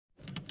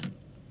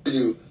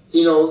you,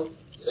 you know,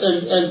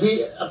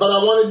 but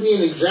I want to be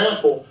an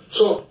example.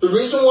 So the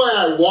reason why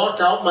I walk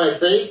out my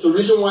faith, the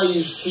reason why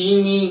you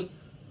see me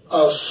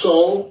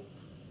sow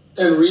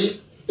and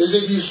reap, is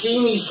if you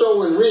see me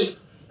sow and reap,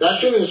 that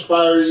should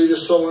inspire you to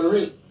sow and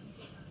reap.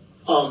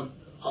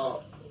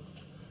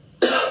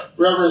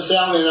 Reverend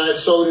Sally and I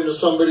sowed into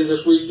somebody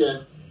this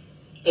weekend,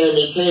 and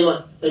they came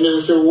up and they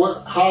said,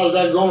 "What? How is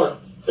that going?"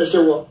 They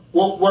said, "Well,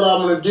 what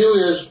I'm going to do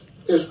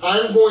is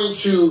I'm going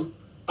to take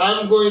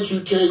I'm going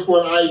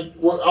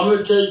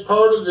to take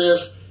part of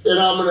this, and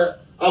I'm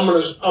going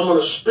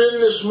to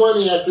spend this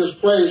money at this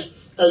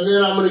place, and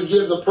then I'm going to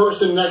give the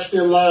person next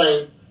in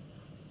line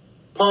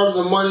part of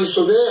the money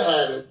so they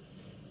have it."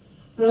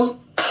 In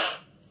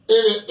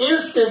an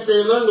instant,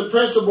 they learn the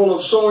principle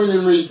of sowing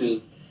and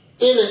reaping.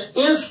 In an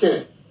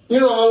instant. You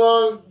know how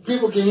long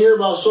people can hear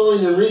about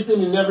sowing and reaping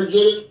and never get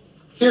it?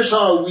 Here's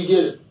how we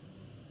did it.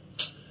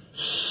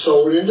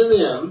 Sowed into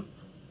them.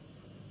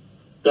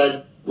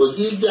 That was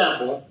the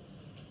example.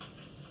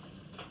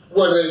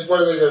 What are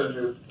they going to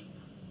do?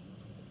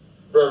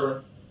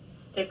 Reverend?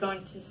 They're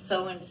going to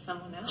sow into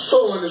someone else.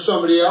 Sow into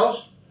somebody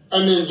else.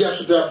 And then guess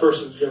what that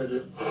person's going to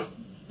do?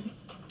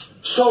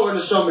 Sow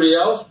into somebody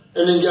else.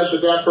 And then guess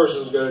what that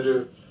person's going to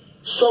do?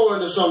 Sow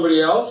into somebody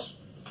else.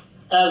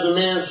 As a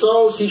man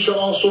sows, he shall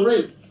also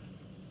reap.